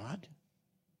children of God?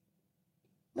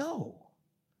 No.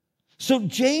 So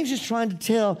James is trying to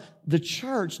tell the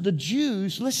church, the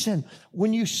Jews, listen,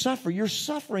 when you suffer, you're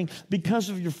suffering because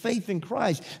of your faith in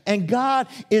Christ. And God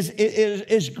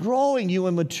is growing you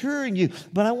and maturing you.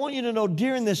 But I want you to know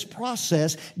during this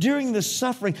process, during this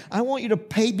suffering, I want you to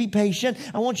be patient.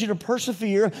 I want you to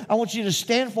persevere. I want you to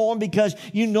stand for Him because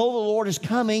you know the Lord is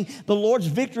coming. The Lord's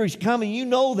victory is coming. You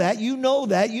know that. You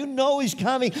know He's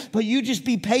coming. But you just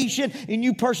be patient and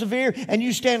you persevere and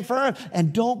you stand firm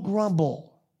and don't grumble.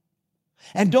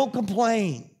 And don't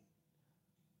complain,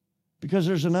 because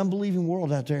there's an unbelieving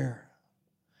world out there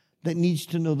that needs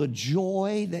to know the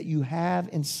joy that you have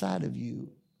inside of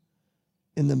you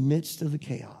in the midst of the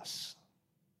chaos.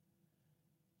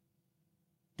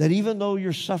 That even though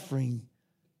you're suffering,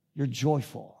 you're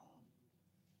joyful.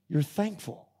 You're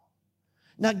thankful.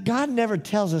 Now, God never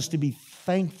tells us to be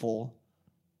thankful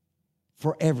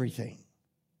for everything.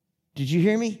 Did you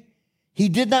hear me? He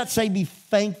did not say be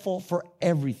thankful for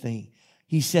everything.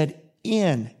 He said,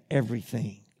 in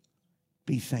everything,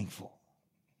 be thankful.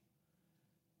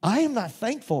 I am not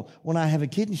thankful when I have a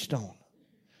kidney stone.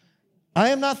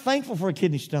 I am not thankful for a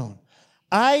kidney stone.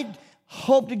 I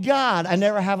hope to God I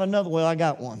never have another. Well, I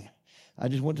got one. I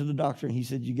just went to the doctor and he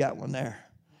said, you got one there.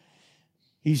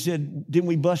 He said, didn't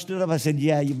we bust it up? I said,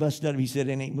 yeah, you busted it up. He said,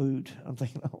 it ain't moved. I'm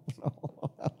thinking, no.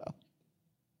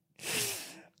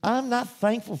 I'm not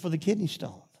thankful for the kidney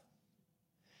stone.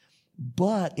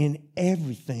 But in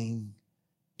everything,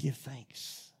 give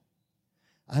thanks.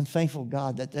 I'm thankful,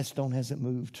 God, that stone hasn't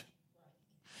moved.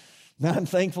 Now I'm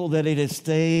thankful that it has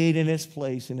stayed in its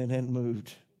place and it hasn't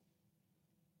moved.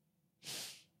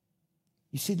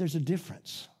 You see, there's a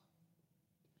difference.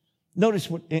 Notice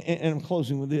what, and I'm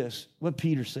closing with this, what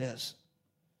Peter says.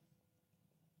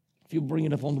 If you'll bring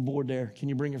it up on the board there. Can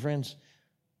you bring it, friends?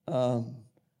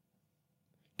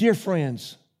 Dear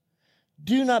friends,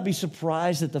 do not be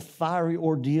surprised at the fiery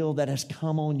ordeal that has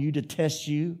come on you to test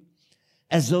you,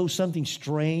 as though something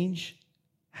strange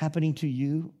happening to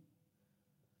you.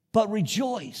 But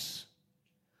rejoice.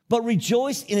 But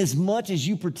rejoice inasmuch as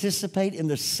you participate in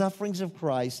the sufferings of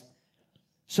Christ,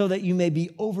 so that you may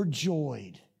be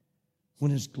overjoyed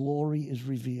when His glory is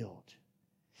revealed.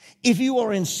 If you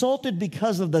are insulted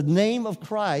because of the name of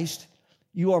Christ,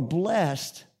 you are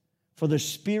blessed, for the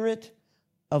Spirit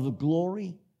of the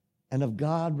glory and of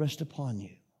God rest upon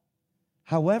you.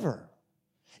 However,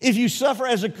 if you suffer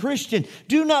as a Christian,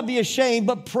 do not be ashamed,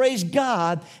 but praise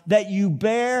God that you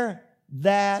bear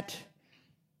that.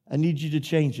 I need you to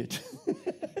change it.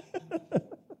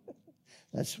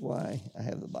 That's why I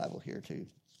have the Bible here too.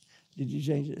 Did you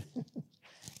change it?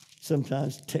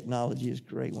 Sometimes technology is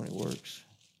great when it works.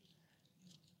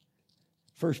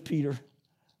 1 Peter.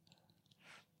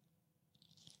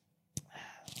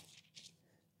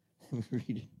 Let me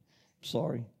read it.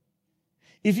 Sorry.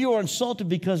 If you are insulted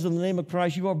because of the name of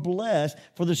Christ, you are blessed,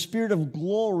 for the Spirit of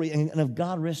glory and of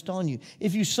God rests on you.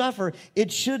 If you suffer,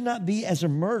 it should not be as a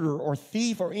murderer or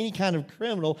thief or any kind of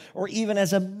criminal or even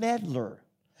as a meddler.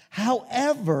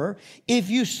 However,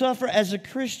 if you suffer as a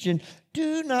Christian,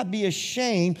 do not be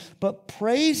ashamed, but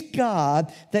praise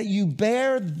God that you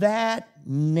bear that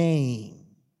name.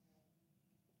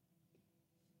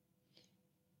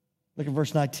 Look at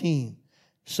verse 19.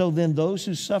 So then those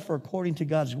who suffer according to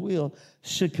God's will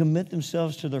should commit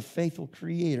themselves to their faithful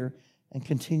Creator and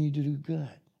continue to do good.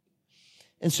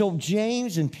 And so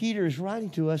James and Peter is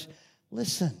writing to us,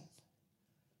 listen,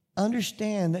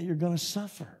 understand that you're going to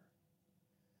suffer,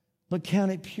 but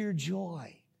count it pure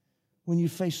joy when you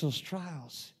face those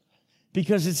trials.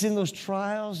 Because it's in those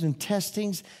trials and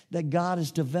testings that God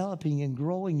is developing and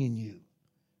growing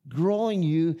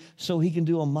you so He can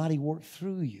do a mighty work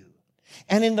through you.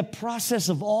 And in the process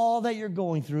of all that you're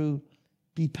going through,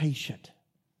 be patient.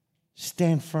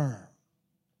 Stand firm.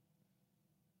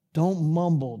 Don't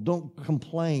mumble. Don't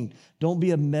complain. Don't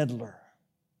be a meddler.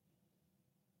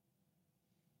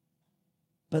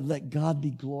 But let God be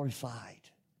glorified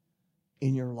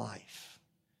in your life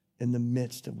in the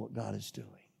midst of what God is doing.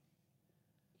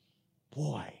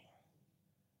 Boy,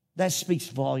 that speaks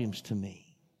volumes to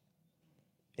me.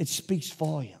 It speaks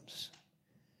volumes.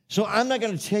 So I'm not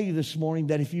going to tell you this morning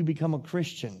that if you become a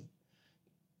Christian,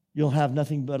 you'll have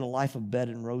nothing but a life of bed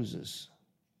and roses.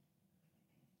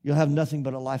 You'll have nothing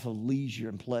but a life of leisure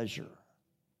and pleasure.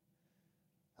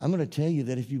 I'm going to tell you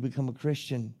that if you become a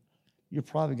Christian, you're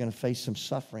probably going to face some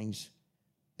sufferings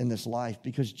in this life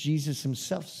because Jesus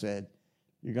Himself said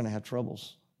you're going to have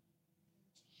troubles.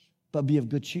 But be of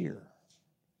good cheer.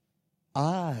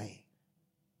 I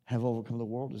have overcome the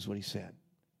world, is what He said.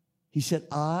 He said,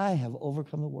 I have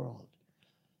overcome the world.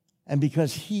 And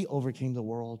because He overcame the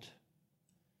world,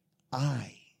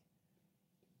 I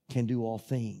can do all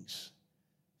things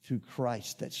through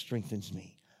Christ that strengthens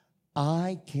me.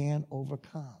 I can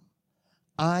overcome.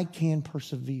 I can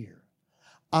persevere.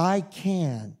 I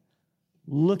can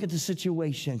look at the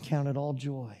situation, count it all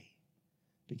joy,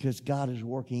 because God is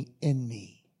working in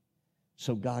me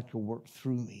so God can work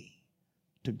through me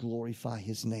to glorify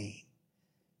His name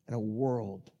in a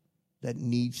world that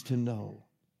needs to know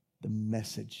the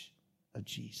message of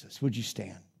Jesus. Would you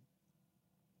stand?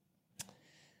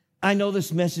 I know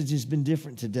this message has been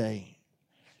different today,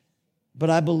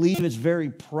 but I believe it's very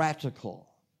practical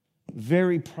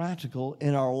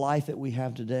in our life that we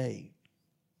have today.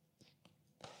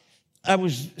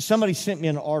 Somebody sent me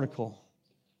an article,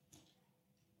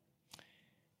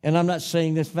 and I'm not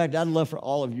saying this. In fact, I'd love for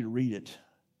all of you to read it.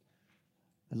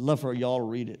 I'd love for y'all to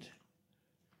read it.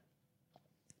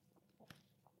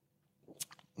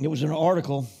 It was an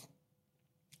article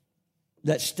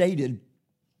that stated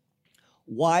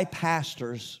why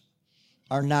pastors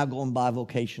are now going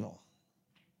bivocational.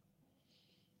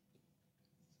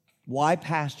 Why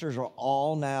pastors are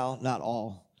all now, not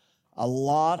all, a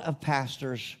lot of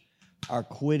pastors are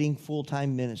quitting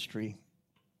full-time ministry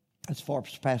as far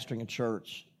as pastoring a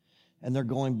church, and they're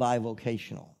going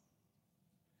bivocational.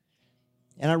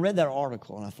 And I read that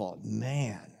article and I thought,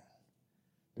 man,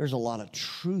 there's a lot of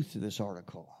truth to this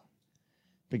article.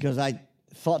 Because I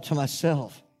thought to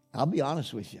myself, I'll be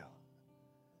honest with you.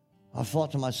 I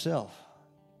thought to myself,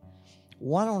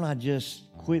 why don't I just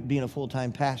quit being a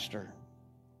full-time pastor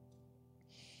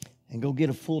and go get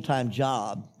a full-time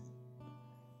job?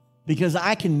 Because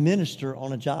I can minister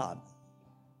on a job.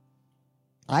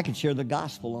 I can share the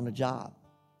gospel on a job.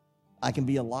 I can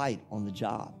be a light on the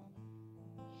job.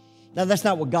 Now, that's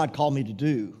not what God called me to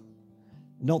do.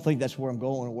 Don't think that's where I'm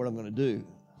going or what I'm going to do.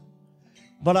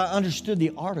 But I understood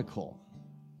the article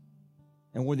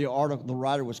and where the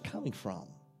writer was coming from.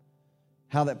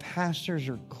 How that pastors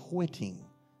are quitting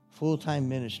full-time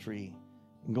ministry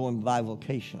and going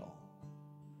bivocational.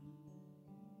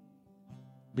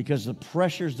 Because the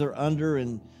pressures they're under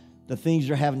and the things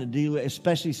they're having to deal with,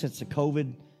 especially since the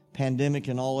COVID pandemic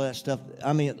and all that stuff.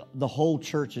 I mean, the whole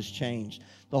church has changed.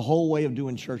 The whole way of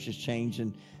doing church has changed,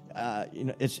 and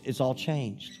it's all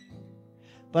changed.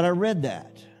 But I read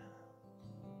that,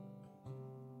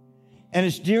 and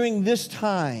it's during this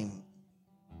time.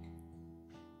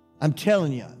 I'm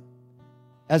telling you,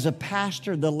 as a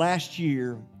pastor, the last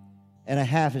year and a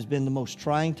half has been the most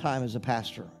trying time as a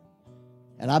pastor,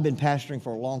 and I've been pastoring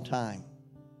for a long time.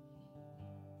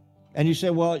 And you say,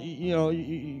 well,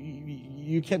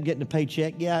 you kept getting a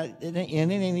paycheck. Yeah, and it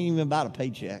ain't even about a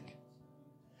paycheck.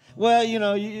 Well,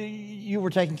 you were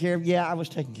taken care of. Yeah, I was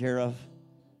taken care of.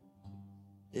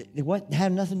 It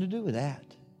had nothing to do with that.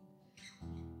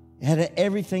 It had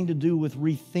everything to do with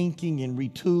rethinking and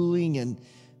retooling and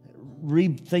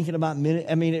rethinking about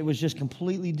ministry. I mean, it was just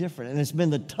completely different. And it's been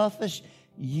the toughest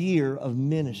year of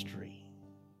ministry.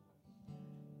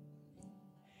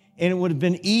 And it would have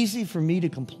been easy for me to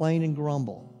complain and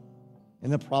grumble.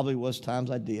 And there probably was times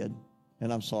I did,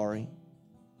 and I'm sorry.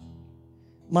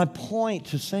 My point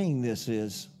to saying this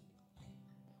is,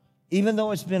 even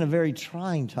though it's been a very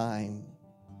trying time,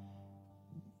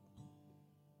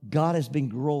 God has been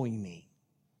growing me.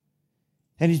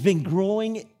 And He's been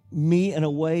growing me in a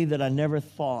way that I never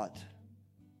thought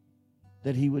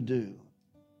that He would do.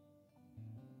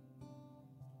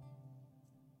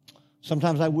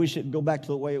 Sometimes I wish it'd go back to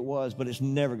the way it was, but it's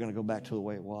never going to go back to the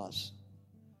way it was.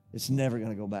 It's never going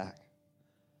to go back.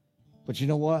 But you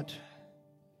know what?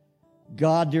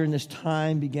 God, during this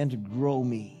time, began to grow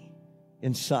me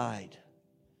inside,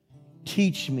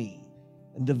 teach me,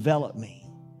 and develop me.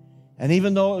 And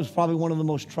even though it was probably one of the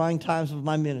most trying times of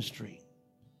my ministry,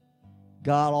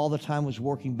 God all the time was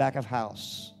working back of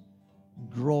house,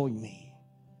 growing me,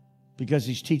 because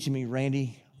He's teaching me,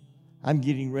 Randy, I'm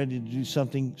getting ready to do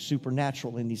something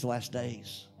supernatural in these last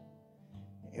days.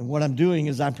 And what I'm doing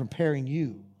is I'm preparing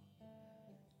you.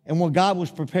 And when God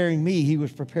was preparing me, He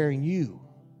was preparing you.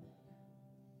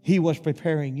 He was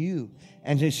preparing you.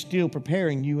 And He's still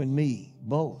preparing you and me,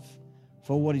 both,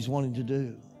 for what He's wanting to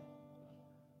do.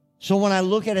 So when I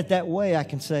look at it that way, I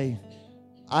can say,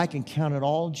 I can count it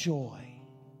all joy.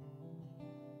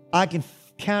 I can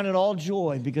count it all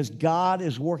joy because God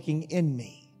is working in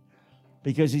me.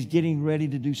 Because He's getting ready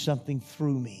to do something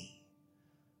through me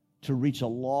to reach a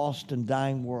lost and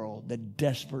dying world that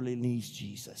desperately needs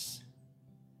Jesus.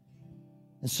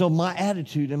 And so my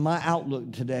attitude and my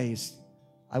outlook today is,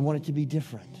 I want it to be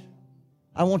different.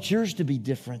 I want yours to be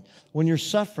different. When you're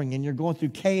suffering and you're going through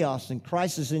chaos and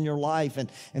crisis in your life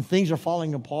and things are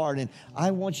falling apart, and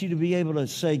I want you to be able to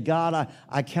say, God,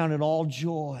 I count it all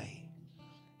joy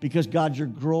because, God, you're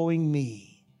growing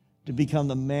me to become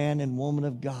the man and woman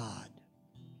of God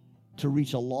to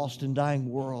reach a lost and dying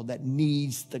world that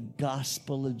needs the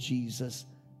gospel of Jesus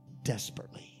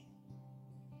desperately.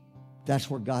 That's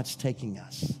where God's taking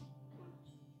us.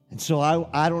 And so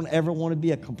I don't ever want to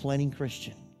be a complaining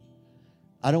Christian.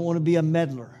 I don't want to be a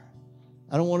meddler.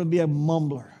 I don't want to be a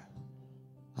mumbler.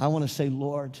 I want to say,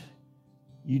 Lord,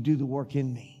 you do the work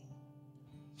in me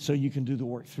so you can do the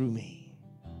work through me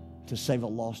to save a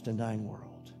lost and dying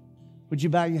world. Would you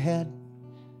bow your head?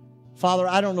 Father,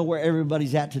 I don't know where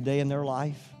everybody's at today in their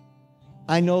life.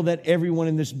 I know that everyone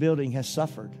in this building has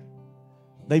suffered.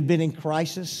 They've been in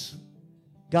crisis.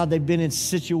 God, they've been in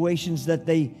situations that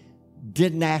they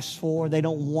didn't ask for, they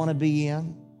don't want to be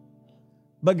in.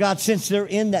 But God, since they're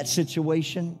in that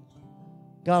situation,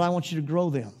 God, I want you to grow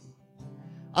them.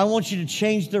 I want you to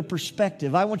change their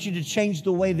perspective. I want you to change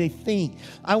the way they think.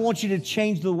 I want you to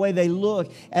change the way they look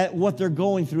at what they're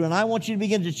going through. And I want you to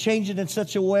begin to change it in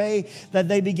such a way that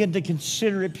they begin to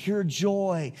consider it pure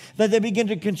joy. That they begin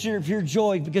to consider it pure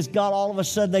joy because, God, all of a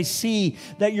sudden they see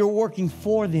that you're working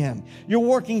for them. You're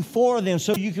working for them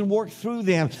so you can work through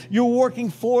them. You're working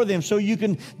for them so you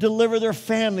can deliver their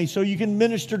family, so you can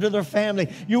minister to their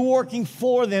family. You're working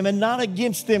for them and not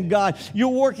against them, God. You're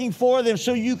working for them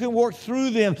so you can work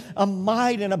through them a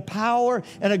might and a power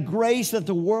and a grace that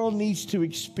the world needs to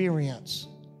experience.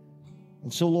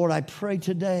 And so, Lord, I pray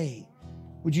today,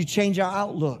 would you change our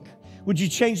outlook? Would you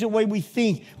change the way we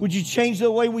think? Would you change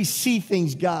the way we see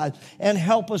things, God? And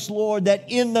help us, Lord, that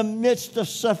in the midst of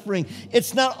suffering,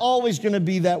 it's not always going to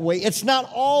be that way. It's not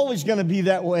always going to be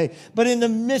that way. But in the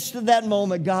midst of that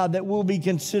moment, God, that we'll be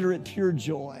considered pure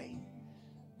joy.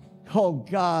 Oh,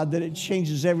 God, that it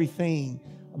changes everything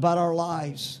about our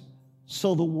lives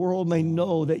so the world may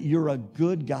know that you're a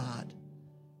good God,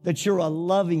 that you're a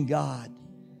loving God,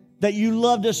 that you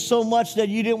loved us so much that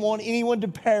you didn't want anyone to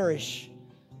perish,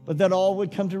 but that all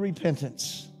would come to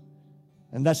repentance.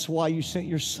 And that's why you sent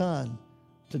your Son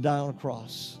to die on a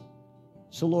cross.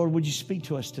 So, Lord, would you speak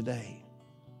to us today?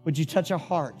 Would you touch our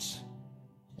hearts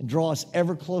and draw us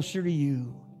ever closer to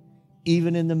you,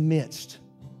 even in the midst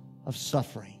of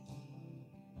suffering?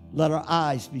 Let our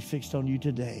eyes be fixed on you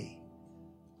today.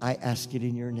 I ask it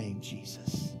in your name,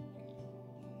 Jesus.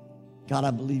 God, I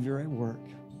believe you're at work.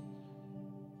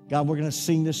 God, we're going to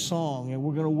sing this song and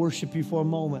we're going to worship you for a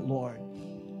moment, Lord.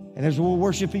 And as we're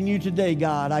worshiping you today,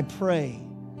 God, I pray,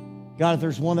 God, if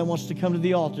there's one that wants to come to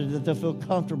the altar, that they'll feel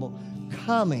comfortable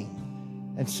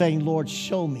coming and saying, Lord,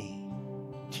 show me,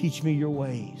 teach me your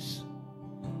ways.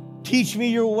 Teach me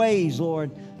your ways, Lord,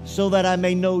 so that I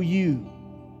may know you.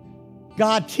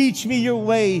 God, teach me your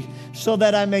ways so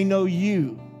that I may know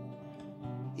you.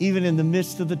 Even in the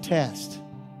midst of the test,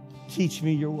 teach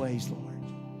me your ways, Lord.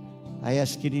 I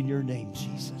ask it in your name,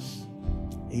 Jesus.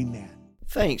 Amen.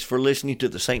 Thanks for listening to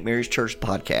the St. Mary's Church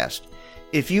podcast.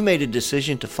 If you made a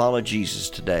decision to follow Jesus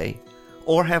today,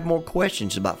 or have more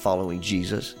questions about following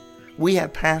Jesus, we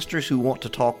have pastors who want to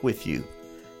talk with you.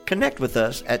 Connect with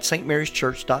us at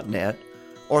stmaryschurch.net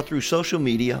or through social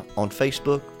media on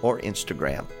Facebook or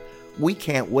Instagram. We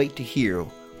can't wait to hear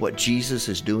what Jesus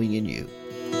is doing in you.